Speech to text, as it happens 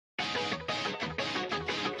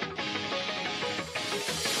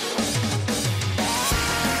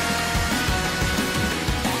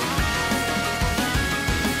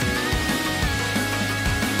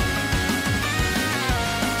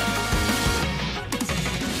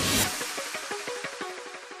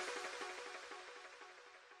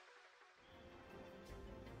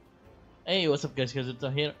Hey, what's up guys, it's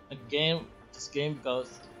here again this game because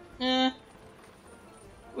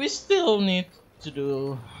we still need to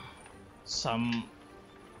do some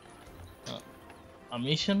a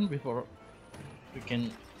mission before we can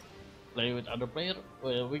play with other player.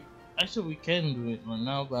 Well, we can do it right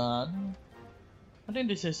now, but I think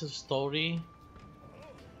this is a story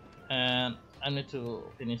and I need to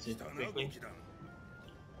finish it quickly.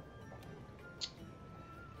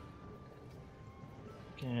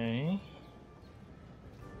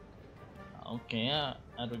 Okay, I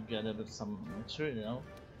will gather some material.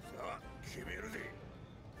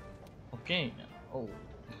 Okay, oh,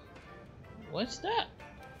 what's that?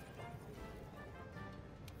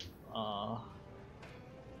 Oh,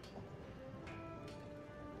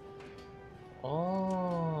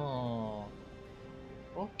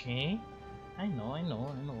 okay, I know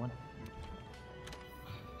what.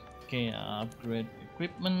 Okay, upgrade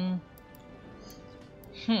equipment.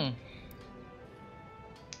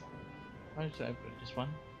 How should I upgrade this one?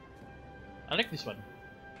 I like this one.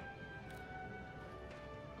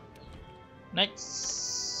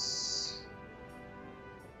 Next.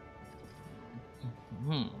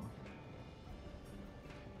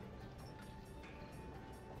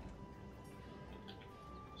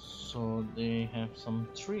 So they have some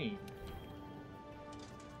tree.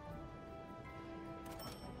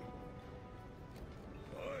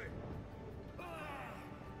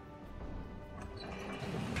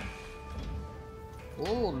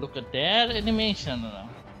 Oh, look at that animation!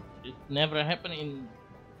 It never happened in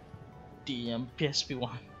the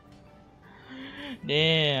PSP1.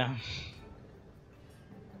 Damn.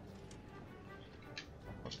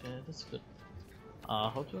 Okay, that's good.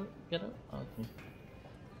 How to get up? Okay.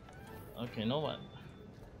 Okay, no one.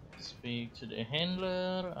 Speak to the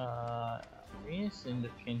handler. Is in the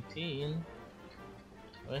canteen.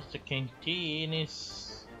 Where's the canteen?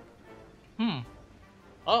 Is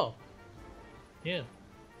oh, here.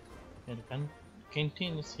 Yeah, the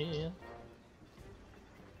canteen is here.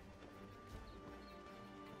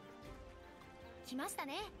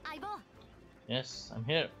 Yes, I'm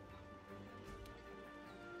here.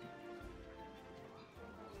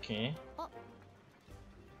 Okay.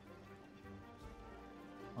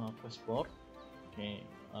 Passport. Okay.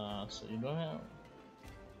 So you don't have.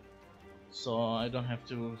 So I don't have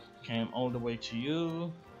to come all the way to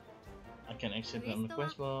you. I can accept on the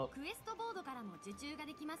quest board.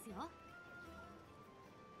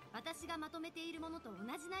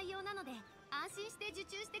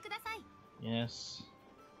 Yes.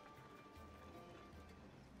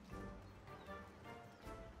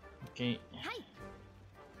 Okay.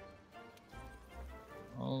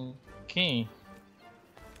 Okay.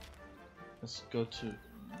 Let's go to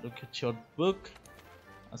look at your book.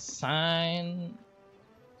 Assign.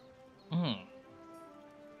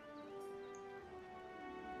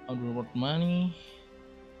 Reward money.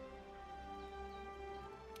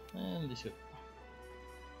 And this should.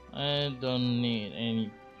 I don't need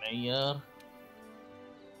any player.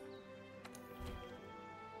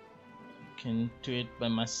 Can do it by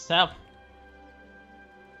myself.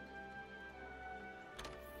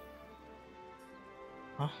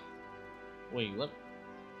 Huh? Wait, what?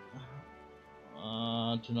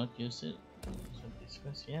 Do not use it. So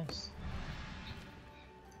discuss, yes.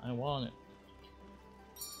 I want it.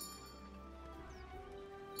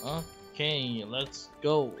 Okay, let's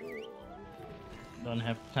go. Don't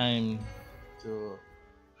have time to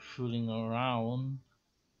fooling around.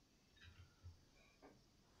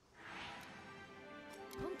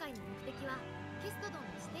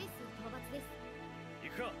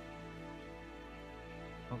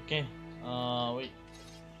 Okay, wait.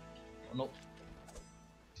 Oh, no.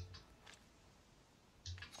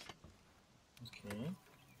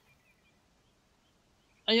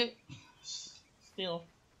 Okay. Still.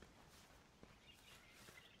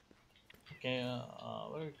 Okay,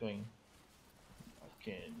 where are we going?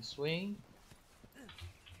 Okay, this way.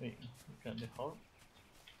 Wait, we got the heart.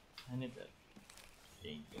 I need that.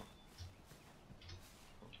 There you go.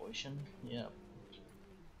 Proportion, yeah.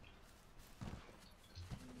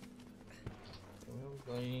 Where are we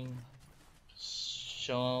going?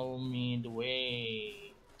 Show me the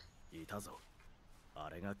way.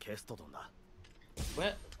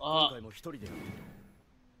 Where?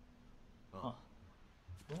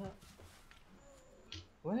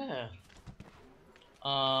 Where?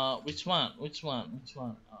 Which one?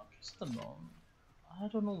 Crystal. I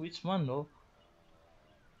don't know which one though.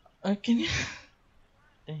 Can you?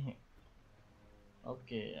 Dang it.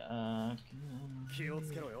 Okay.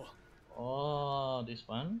 Oh, this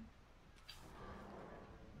one.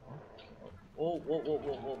 Okay. Oh,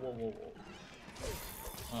 whoa.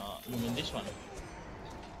 You mean this one?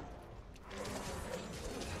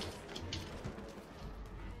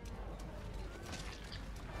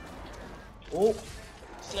 Oh,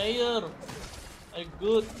 Slayer! I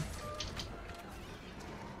good.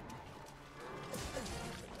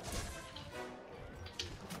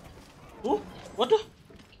 Oh, what the?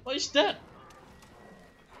 What is that?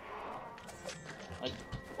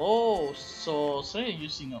 Oh, so Slayer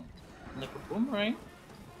using a like a boomerang,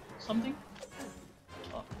 something?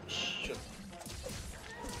 Oh, shit.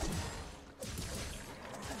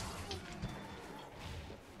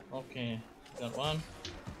 Okay, got one.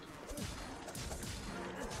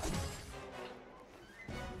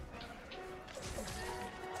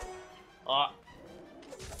 Ah,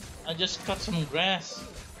 I just cut some grass.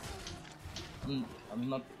 I'm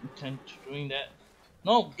not intent to doing that.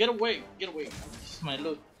 No, get away, get away. This is my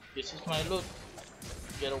loot. This is my loot.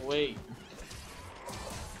 Get away.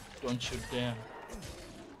 Don't you dare.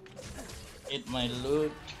 Eat my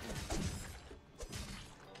loot.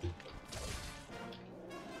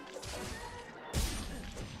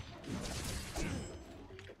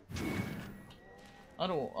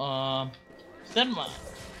 Oh, is that my,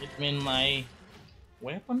 it mean my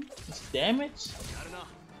weapon is damaged?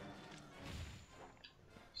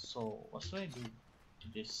 So what should I do to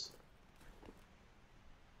this?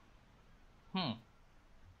 Oh,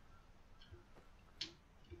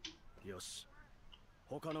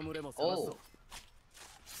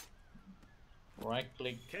 right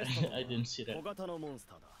click. I didn't see that. Okay.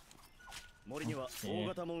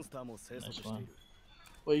 Nice one.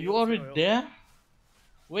 Well, you already there?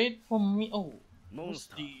 Wait for me. Oh, what's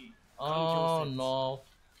the? Oh no.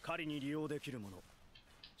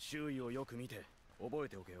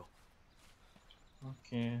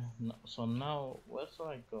 Okay, so now where should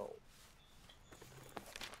I go?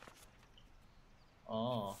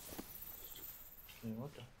 Oh, okay,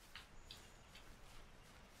 what the?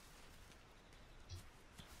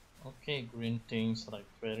 Okay, green things like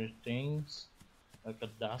fairy things, like a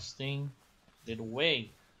dust thing. Get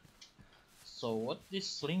away. So what this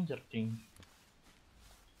slinger thing?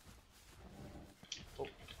 Oh.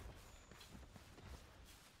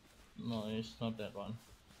 No, it's not that one.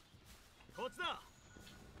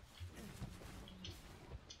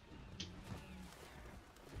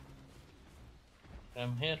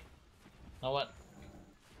 I'm here. Now what?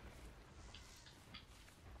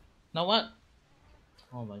 Now what?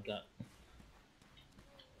 Oh my god.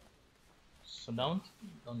 So down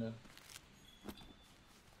there.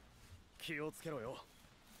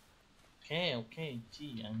 Okay,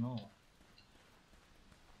 gee, I know. What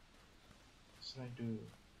should I do?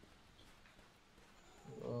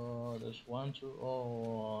 There's 1, 2,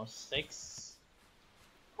 oh, 6.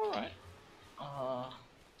 Alright.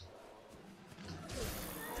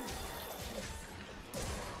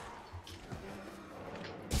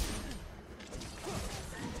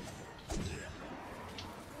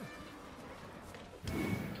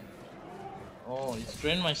 Oh, it's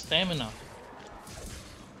drained my stamina.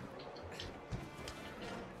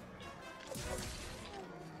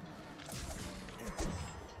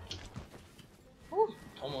 Oh,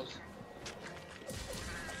 almost.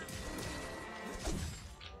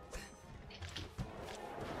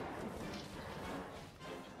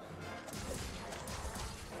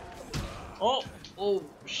 Oh,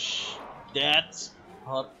 that's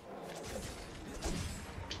hot.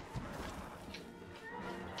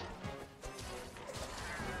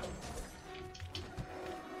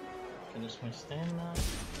 Finish my stamina.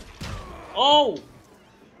 Oh,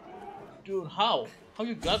 dude, how? How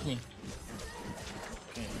you got me?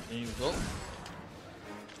 Okay, there you go.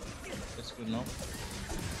 That's good now.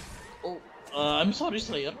 Oh, I'm sorry,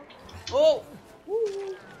 Slayer. Oh,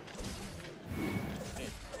 woo. Okay,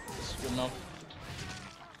 that's good now.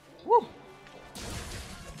 Woo.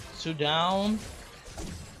 2 down.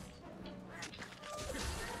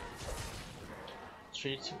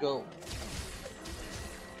 3 to go.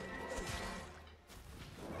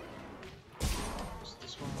 What's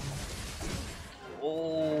this one?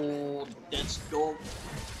 Oh, that's dope.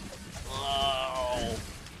 Wow.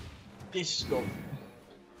 This is dope.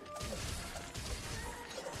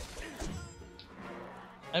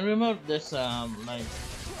 I remember this like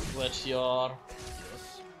what's your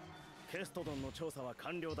you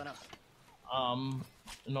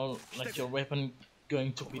know, like your weapon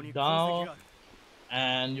going to be down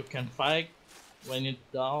and you can fight when it's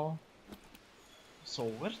down. So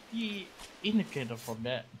where's the indicator for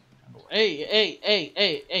that? Hey,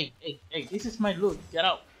 this is my loot. Get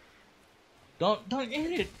out. Don't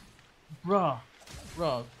eat it. Bruh,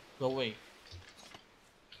 go away.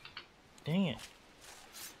 Dang it.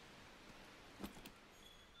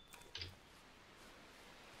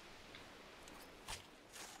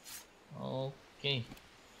 Okay.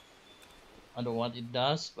 I don't know what it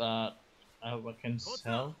does, but I hope I can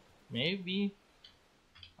sell. Maybe.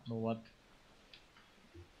 I don't know what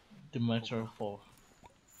the matter for.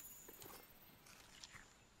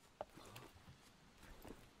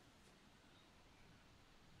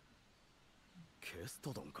 ケス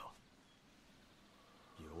トドンか。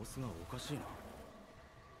様子がおかしいな。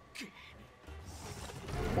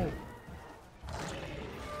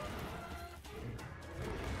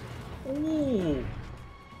Oh,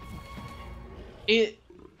 it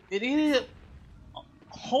is.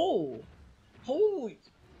 Oh, oh,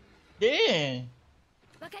 yeah.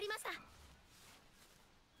 わかりました。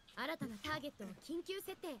新たなターゲットを緊急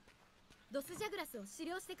設定。ドスジャグラスを狩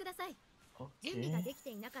猟してください。準備が Okay. できて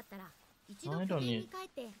いなかったら一度 I 拠 don't 点 need に帰っ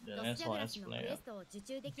て the ドスジャグラス SOS のク player. エストを受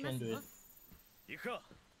注で You きま can す do よ。 it. 行くか。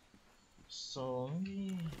 So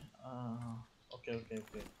maybe. Okay, okay,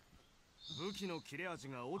 okay. 武器の切れ味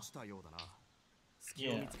が落ちたようだな。隙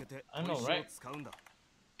を Yeah, 見つけて I 砥 know, 石を right? 使うんだ。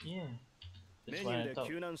 Yeah. メ That's ニュ why ー I で thought.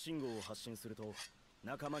 救難信号を発信すると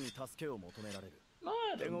仲間に助けを求められる。 No,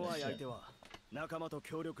 I 手 don't 強い need 相 that. 手は仲間と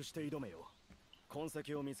協力して挑めよ。痕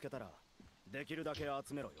跡を見つけたらできるだけ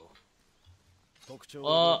集めろよ。特徴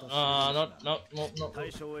を覚えた印 No. が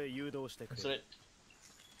対象へ誘導してく That's れ。 it.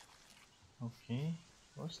 Okay.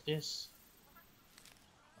 What's this?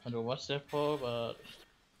 I don't know what's that for, but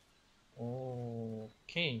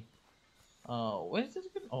okay. Where's this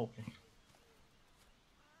again? Oh, okay.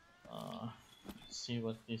 Let's see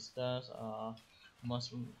what this does.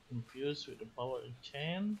 Must infuse with the power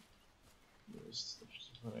enchant. Use the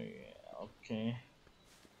spray. Okay.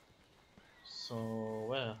 So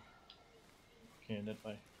where? Okay, that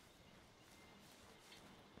way.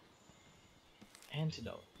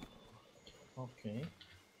 Antidote. Okay.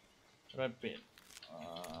 Rapid.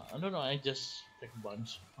 I don't know. I just take a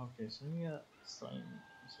bunch. Okay, so yeah, slime.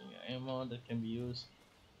 So yeah, ammo that can be used.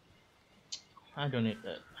 I don't need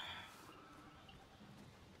that.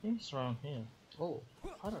 Things around here. Oh,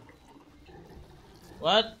 horror.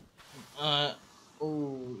 What?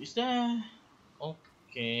 Oh, is that?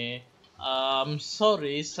 Okay.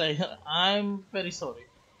 Sorry, Slayer. I'm very sorry.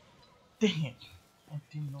 Dang it. I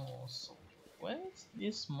didn't know. So, where's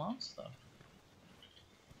this monster?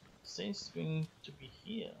 Says it's going to be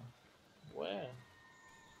here. Where?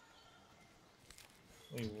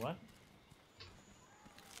 Wait, what?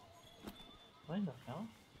 What in the hell?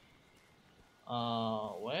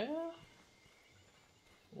 Where?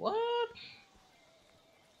 What?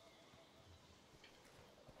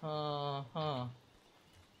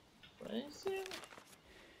 Where is it?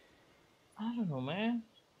 I don't know, man.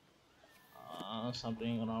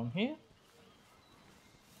 Something around here?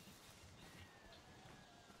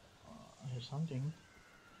 Here's something.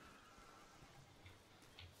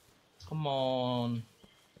 Come on.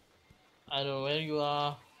 I don't know where you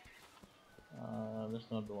are. That's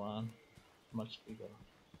not the one. Much bigger.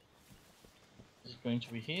 Is it going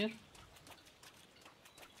to be here?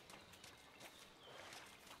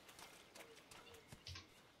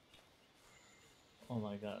 Oh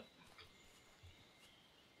my god.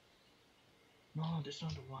 No, that's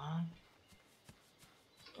not the one.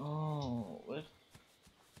 Oh, where's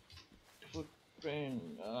the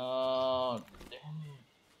footprint? Oh, damn it.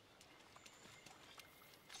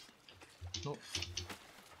 No.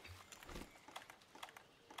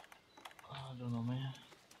 I don't know, man.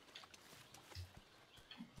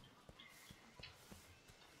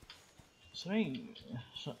 Should I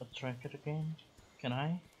track it again? Can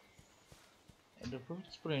I? And the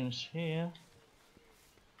footprints here.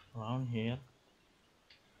 Around here.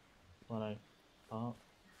 What I thought.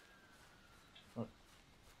 But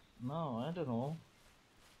no, I don't know.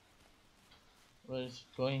 Where is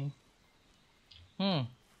it going?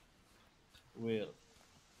 Where?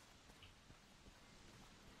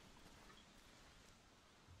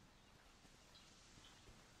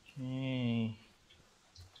 Okay.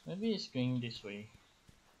 Maybe it's going this way.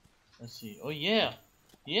 Let's see. Oh yeah!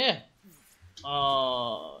 Yeah!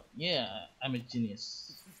 Yeah, I'm a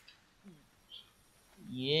genius.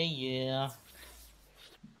 Yeah.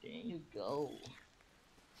 There you go.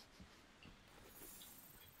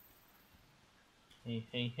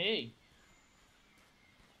 Hey.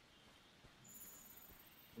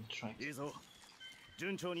 Good try. いいぞ。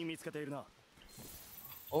順調に見つけているな。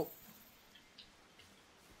 Oh.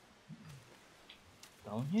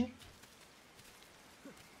 Down here?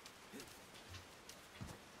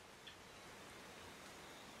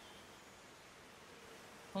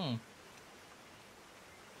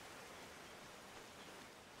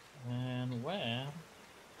 And where?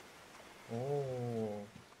 Oh.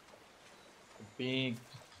 Big.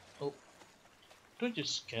 Oh. Don't you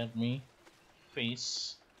scared me.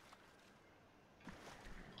 face.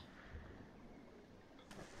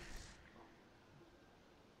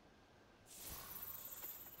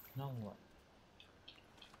 Now what?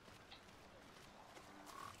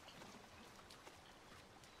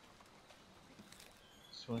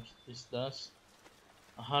 So what this does?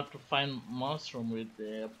 I have to find mushroom with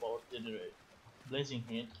the blazing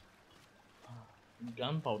heat.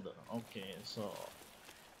 Gunpowder. Okay, so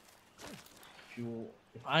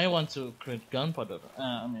if I want to create gunpowder,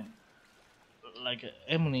 I mean like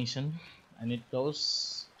ammunition, I need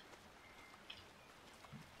those.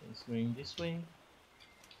 It's going this way.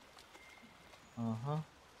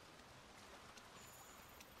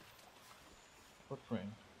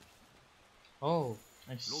 Footprint. Oh,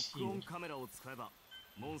 I see. ロックオンカメラを使えば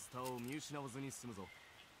モンスターを見失わずに済むぞ。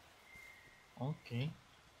 Okay.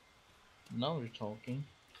 Now we're talking.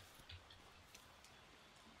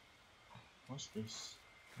 What's this?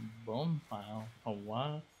 Bone pile. A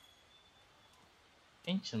what?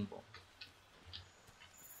 Ancient bone.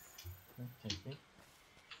 Let's take it.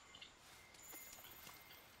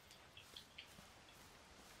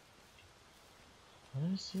 Let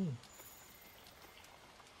me see.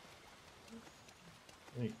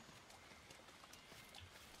 Wait.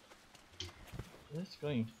 Where's it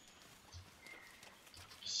going?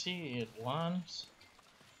 See it once.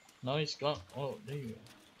 Now it's gone. Oh, there you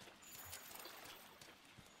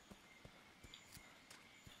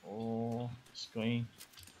go. Oh, it's going.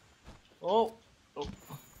 Oh, oh.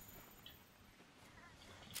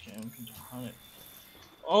 Okay, I'm going to hunt it.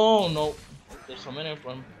 Oh no, there's so many of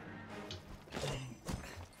them.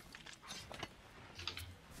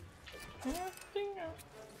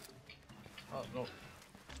 Oh no.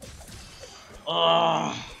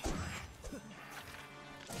 Ah.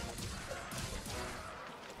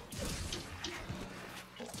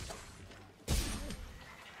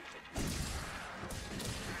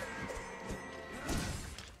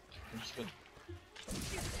 That's good.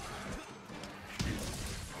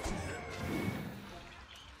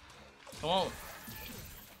 Come on.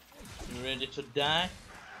 You ready to die?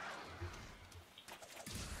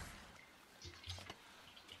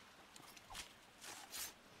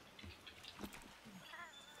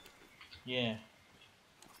 Yeah.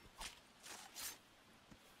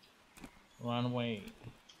 Run away.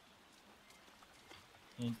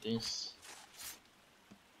 Need this.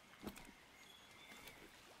 Let's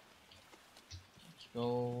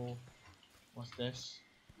go. What's this?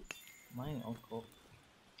 Mine uncle.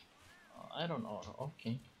 I don't know.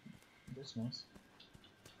 Okay. That's nice.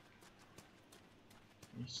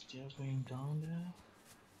 We're still going down there?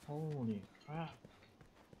 Holy crap.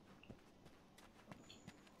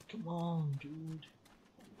 Come on, dude.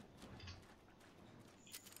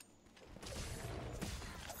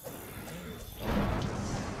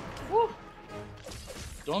 Woo!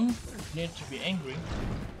 Don't need to be angry.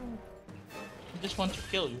 I just want to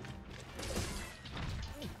kill you.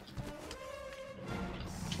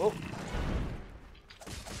 Oh!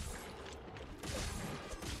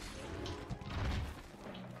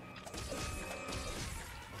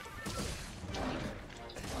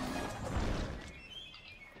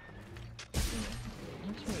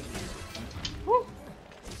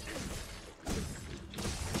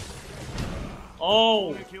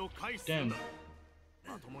 Oh, damn.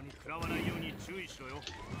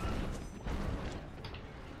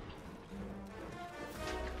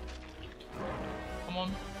 Come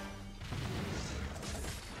on.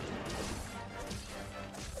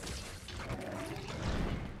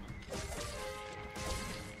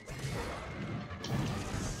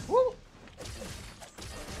 Woo!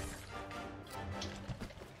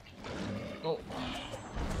 Oh.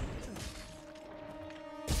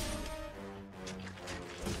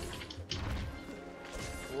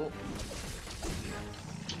 Oh.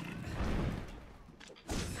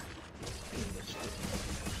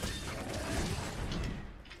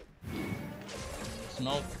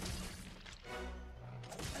 No.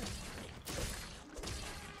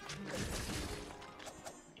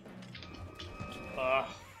 Ah.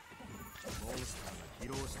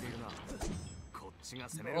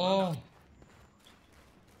 Oh.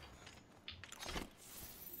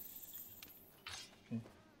 Okay.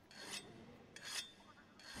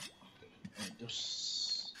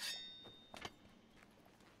 Just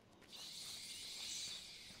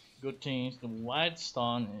good thing is the white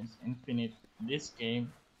stone is infinite this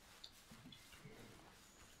game.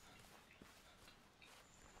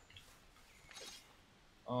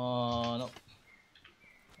 No.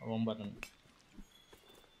 Wrong button.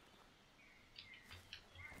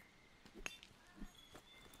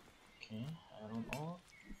 Okay, I don't know.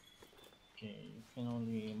 Okay, you can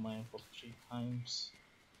only mine for 3 times.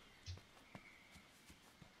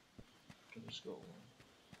 Okay, let's go.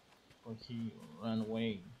 Oh, he ran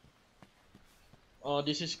away. Oh,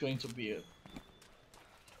 this is going to be a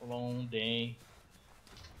long day.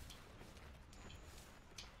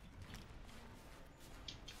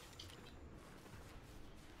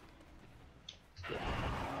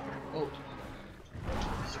 Oh,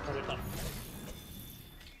 he's coming up.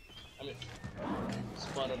 I mean,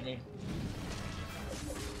 spotted me.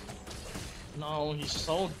 No, he's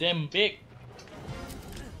so damn big.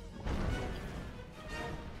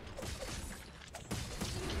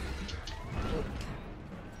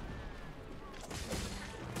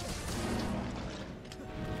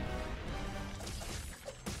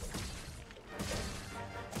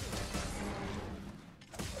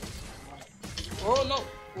 Oh no!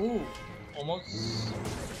 Ooh, almost.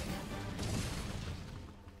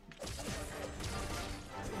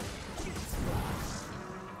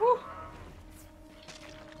 Woo.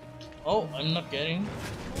 Oh, I'm not getting.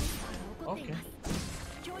 Okay.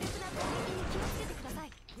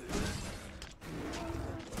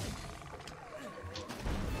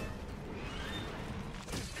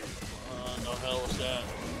 The hell was that?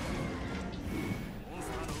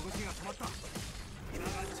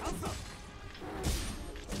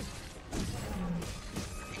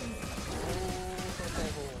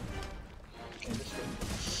 Okay, let's go.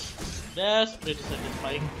 That's pretty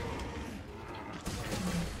satisfying.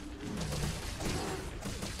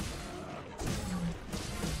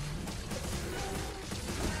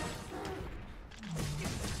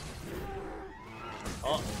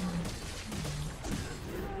 Oh.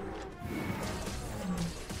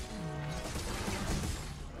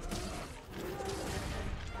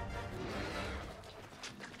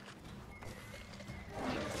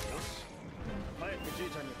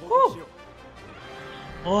 Woo.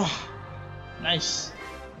 Oh, nice.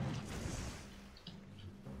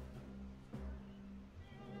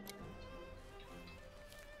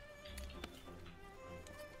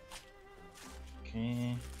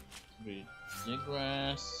 Okay, read the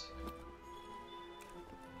grass.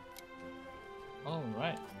 All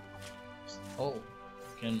right. Oh,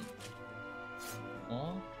 can.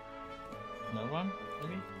 Oh, another one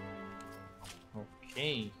maybe.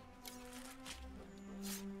 Okay.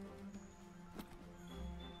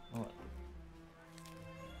 All right.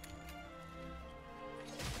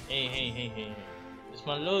 Hey. It's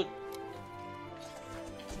my loot.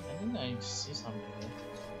 I think I see something.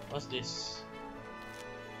 What's this?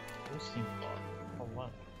 Boosting for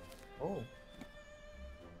what? Oh.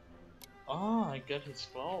 Ah, I got his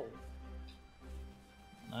claw.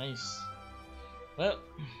 Nice. Well,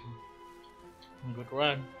 good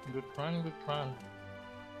run.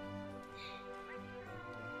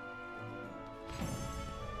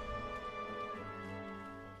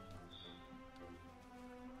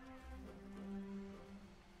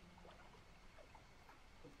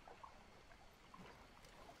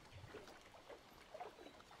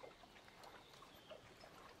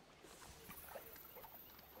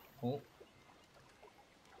 Oh,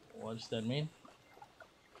 what does that mean?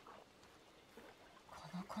 こ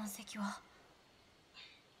の痕跡は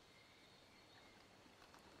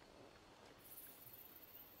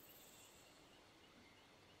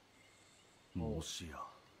もしや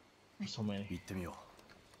So many. 行ってみよう。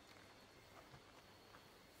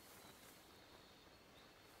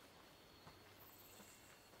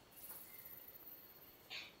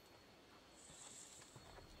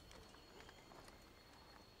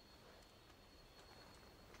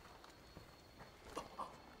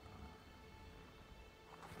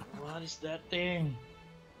What is that thing?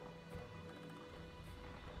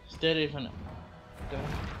 Is that even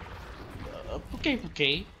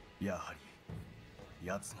Pukei? やはり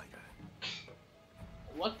奴がいる。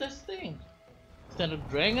 What's this thing? Is that a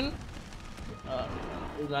dragon?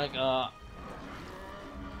 Like I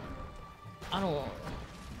don't know.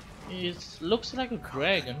 It looks like a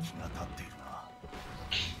dragon, 気が立っているな。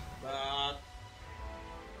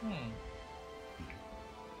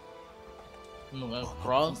 but no, あ a の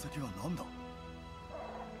frog. 痕跡は何だ。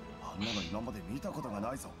あんなの今まで見たことが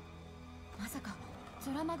ないぞ。まさか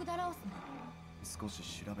ゾラマグダラオスの。少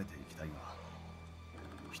し調べていきたいが、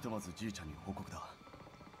ひとまずじいちゃんに報告だ。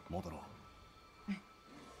戻ろう。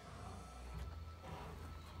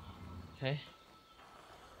 Okay,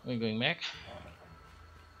 we're going back.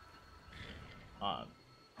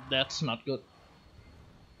 That's not good.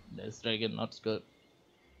 This dragon not good.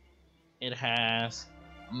 It has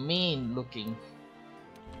mean looking.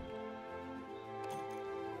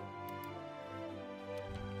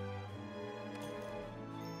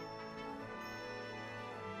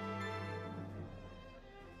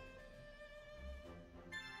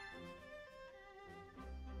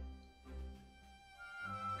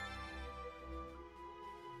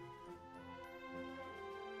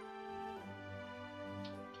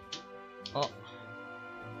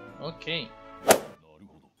 Okay.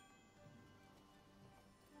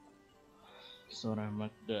 Sora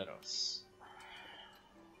Magdaros.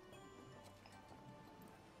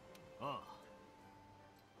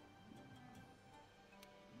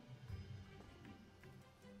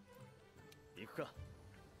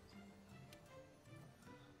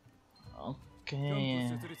 Okay.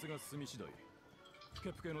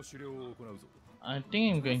 I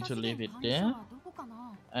think I'm going to leave it there,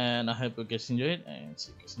 and I hope you guys enjoyed, and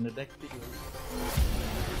see you guys in the next video.